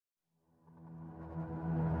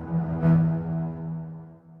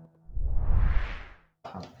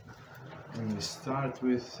start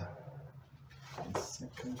with a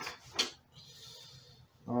second.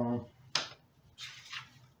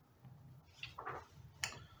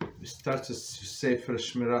 We start with Sefer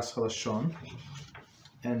Shmiras Haloshon,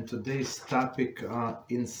 and today's topic to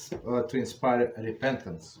inspire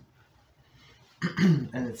repentance.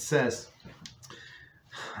 And it says,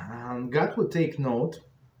 God would take note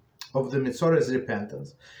of the Mizrachi's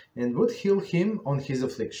repentance and would heal him on his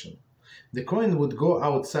affliction. The Kohen would go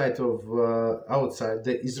outside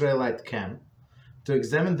the Israelite camp to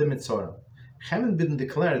examine the Mizrachi. Having been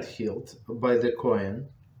declared healed by the Kohen,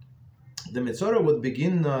 the Mizrachi would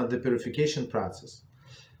begin the purification process,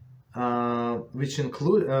 which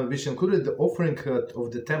included the offering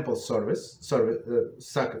of the temple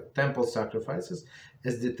temple sacrifices,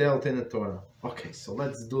 as detailed in the Torah. Okay, so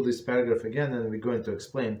let's do this paragraph again, and we're going to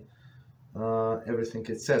explain everything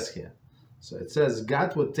it says here. So it says,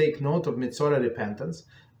 God would take note of Mizrachi repentance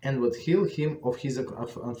and would heal him of his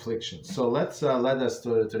affliction. So let us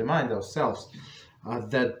to remind ourselves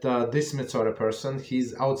that this Mizrachi person,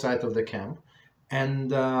 he's outside of the camp,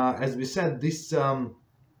 and as we said, this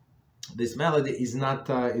malady is not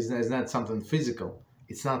something physical.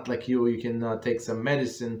 It's not like you can take some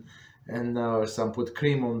medicine and or some put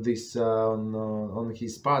cream on this on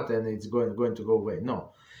his spot and it's going to go away.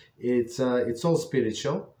 No, it's all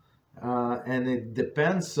spiritual. And it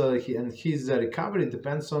depends, and his recovery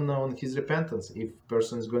depends on his repentance, if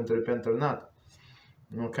person is going to repent or not.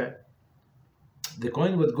 Okay. The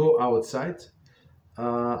Kohen would go outside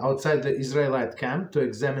the Israelite camp to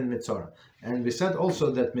examine Mizrachi. And we said also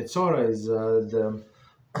that Mizrachi is the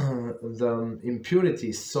impurity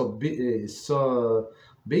is so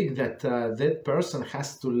big that that person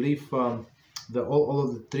has to leave all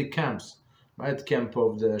of the three camps, right? Camp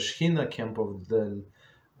of the Shechina, camp of the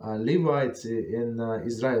Levites in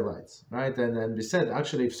Israelites, right? And we said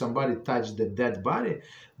actually if somebody touched the dead body,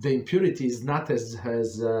 the impurity is not as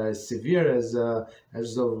severe as of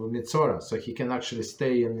Mizrachi, so he can actually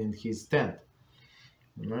stay in his tent.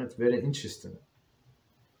 Right? Very interesting.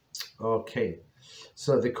 Okay,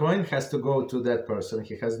 so the Kohen has to go to that person.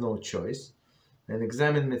 He has no choice and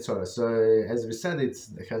examine Mizrachi. So as we said, it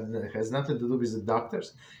has nothing to do with the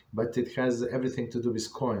doctors, but it has everything to do with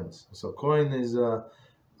Kohen. So Kohen is the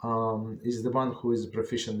one who is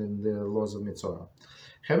proficient in the laws of Mizrachi.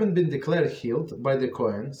 Having been declared healed by the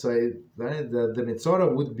Kohen, so the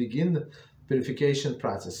Mizrachi would begin the purification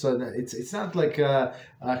process. So it's not like the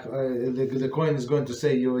Kohen is going to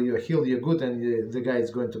say you're healed, you're good, and the guy is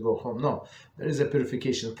going to go home. No, there is a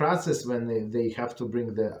purification process when they have to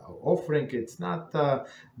bring the offering. It's not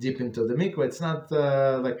deep into the mikveh. It's not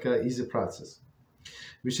like an easy process,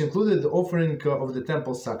 which included the offering of the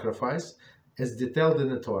temple sacrifice, as detailed in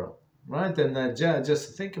the Torah, right? And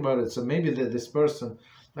just think about it. So maybe this person,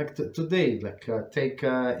 like today, like take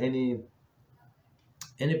any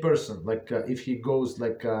person, like if he goes,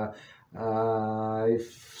 like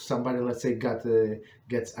if somebody, let's say,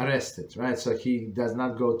 gets arrested, right? So he does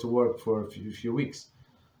not go to work for a few weeks,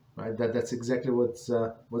 right? That's exactly what's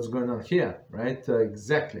going on here, right?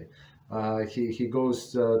 Exactly. He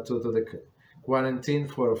goes to the quarantine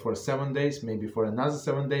for 7 days, maybe for another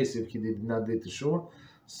 7 days if he did not do Teshuvah.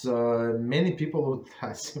 So many people would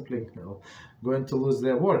simply going to lose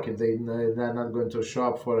their work if they're not going to show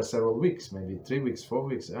up for several weeks, maybe 3 weeks, 4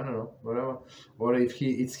 weeks, I don't know, whatever. Or if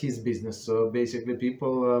it's his business, so basically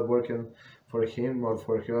people working for him or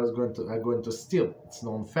for her are going to steal. It's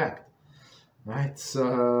known fact, right?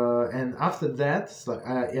 So and after that,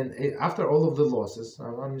 and after all of the losses,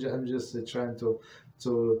 I'm just trying to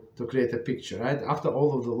create a picture, right? After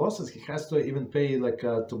all of the losses, he has to even pay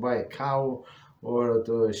to buy a cow or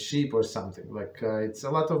a sheep or something. It's a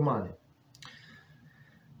lot of money.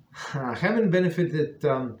 Having benefited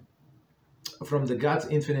from the God's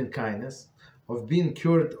infinite kindness of being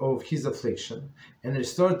cured of his affliction and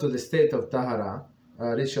restored to the state of tahara,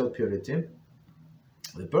 ritual purity,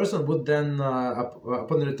 the person would then,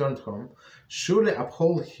 upon return home, surely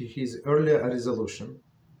uphold his earlier resolution.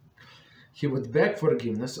 He would beg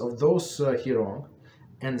forgiveness of those he wronged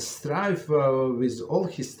and strive with all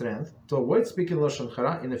his strength to avoid speaking Lashon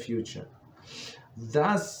Hara in the future.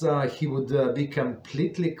 Thus, he would be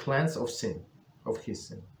completely cleansed of his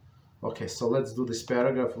sin. Okay, so let's do this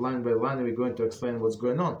paragraph line by line. We're going to explain what's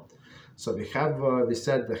going on. So we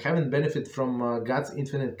said having benefit from God's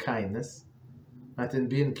infinite kindness, not in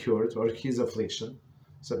being cured or his affliction.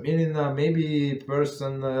 So meaning maybe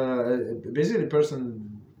person, basically person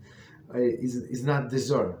is not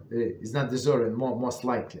deserving, most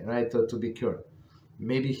likely, right, to be cured.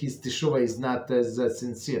 Maybe his Teshuvah is not as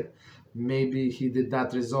sincere. Maybe he did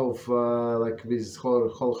not resolve with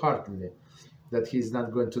wholeheartedly. that he's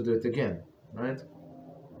not going to do it again, right?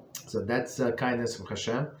 So that's kindness from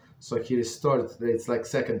Hashem. So he restored, it's like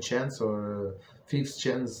second chance or fifth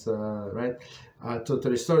chance, right? To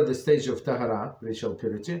restore the stage of Tahara, ritual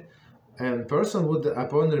purity. And person would,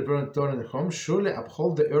 upon return to Torah and home, surely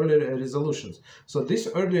uphold the earlier resolutions. So these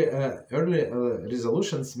early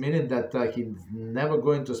resolutions, meaning that he's never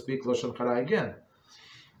going to speak Lashon Hara again.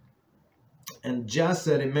 And just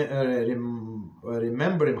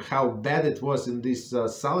remembering how bad it was in this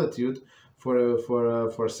solitude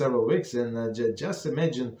for several weeks, and just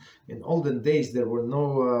imagine in olden days there were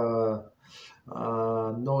no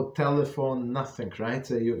telephone, nothing, right?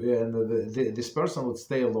 This person would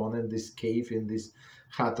stay alone in this cave, in this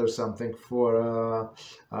hut or something for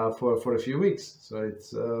a few weeks. So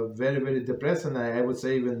it's very, very depressing. I would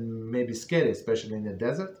say even maybe scary, especially in the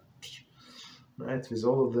desert, right? With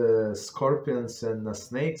all of the scorpions and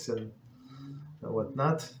snakes and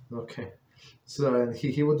whatnot. Okay. So, and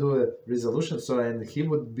he would do a resolution. So, and he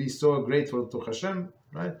would be so grateful to Hashem,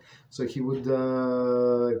 right? So he would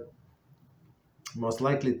most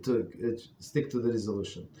likely to stick to the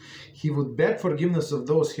resolution. He would beg forgiveness of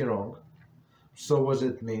those he wronged. So what does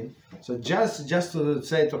it mean? So just to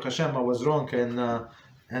say to Hashem, I was wrong, and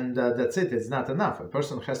that's it. It's not enough. A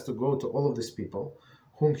person has to go to all of these people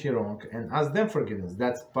whom he wronged and ask them forgiveness.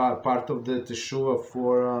 That's part of the Teshuvah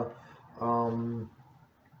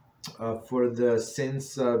for the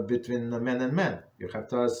sins between man and man. You have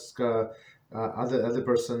to ask other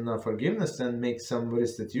person forgiveness and make some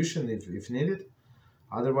restitution if needed.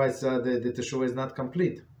 Otherwise, the Teshuvah is not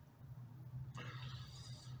complete.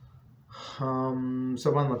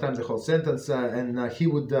 So one more time the whole sentence, and he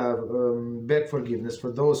would beg forgiveness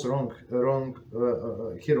for those he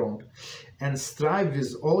wronged, and strive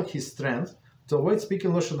with all his strength to avoid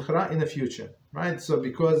speaking Lashon Hara in the future, right? So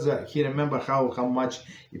because he remembered how much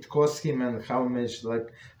it cost him and how much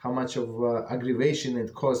of aggravation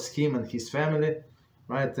it caused him and his family,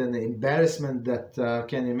 right? And the embarrassment that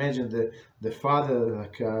can you imagine the father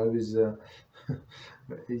with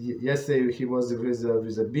yesterday he was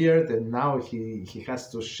with a beard, and now he has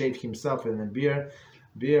to shave himself in a beard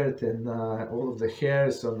and all of the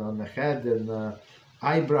hairs on the head and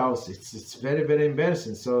eyebrows. It's very, very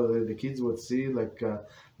embarrassing. So the kids would see, like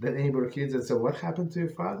the neighbor kids, and say, "What happened to your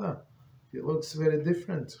father? He looks very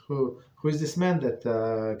different. Who is this man that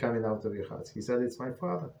coming out of your house?" He said, "It's my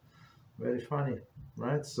father." Very funny,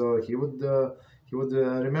 right? So he would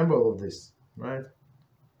remember all of this, right?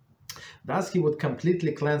 Thus he would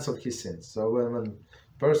completely cleanse of his sins. So when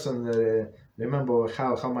person remember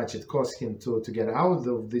how much it cost him to get out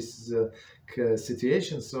of this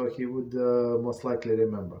situation, so he would most likely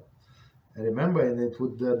remember, and it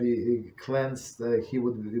would be cleansed. He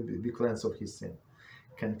would be cleansed of his sin.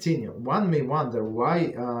 Continue. One may wonder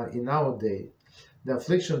why in our day the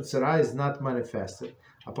affliction tzara is not manifested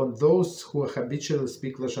upon those who habitually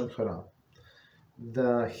speak Lashon Hara.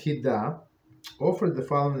 The Hida offered the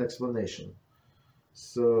following explanation.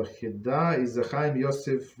 So Hida is a Chaim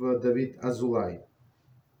Yosef David Azulai,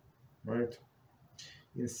 right?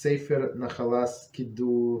 In Sefer Nachalas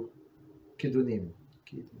Kidunim.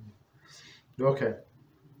 Okay.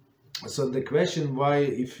 So the question why,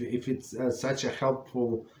 if it's such a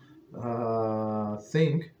helpful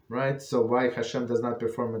thing, right? So why Hashem does not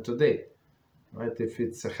perform it today, right? If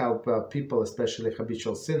it's help people, especially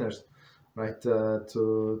habitual sinners, right,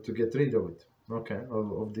 to get rid of it, okay,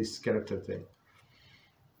 of this character thing,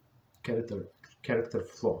 character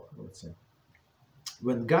flaw, I would say.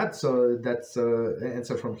 When God, so that's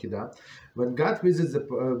answer from Hida. When God visits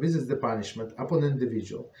the punishment upon an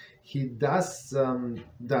individual, He does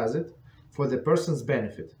it for the person's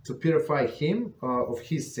benefit, to purify him of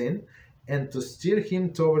his sin and to steer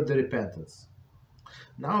him toward the repentance.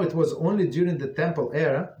 Now it was only during the temple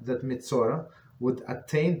era that Mitzorah would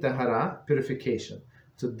attain Tahara, purification.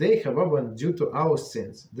 Today, however, due to our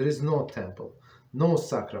sins, there is no temple, no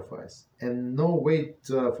sacrifice, and no way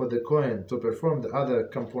for the Kohen to perform the other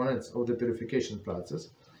components of the purification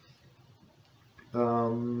process.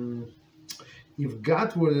 If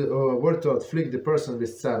God were to afflict the person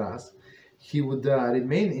with tzaras, he would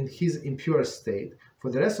remain in his impure state for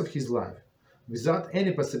the rest of his life, without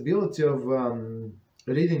any possibility of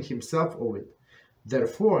ridding himself of it.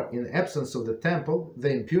 Therefore, in absence of the temple, the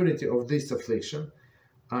impurity of this affliction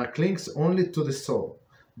clings only to the soul,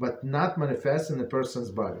 but not manifest in a person's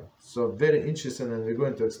body. So very interesting, and we're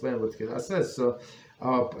going to explain what Hida says. So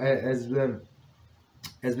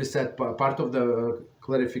as we said, part of the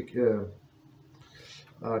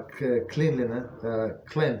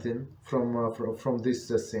cleansing from this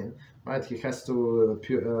sin, right? He has to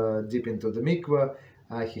dip into the mikveh,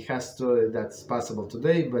 he has to, that's possible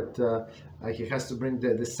today, but he has to bring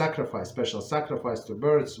the sacrifice, special sacrifice to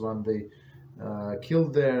birds, one they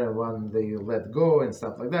killed there, one they let go and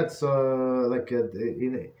stuff like that. So like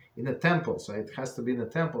in a temple, so it has to be in a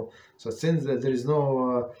temple. So since there is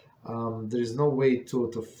no way to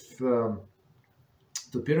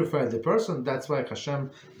purify the person, that's why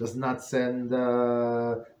Hashem does not send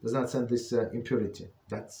this impurity.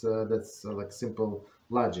 That's like simple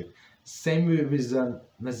logic. Same with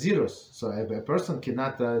Nazirus. So a person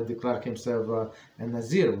cannot declare himself a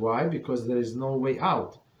Nazir. Why? Because there is no way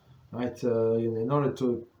out. Right? In order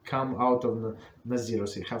to come out of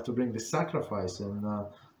Nazirus, you have to bring the sacrifice and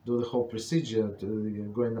do the whole procedure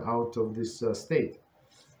to going out of this state.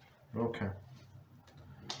 Okay.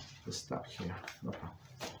 Let's stop here. No problem.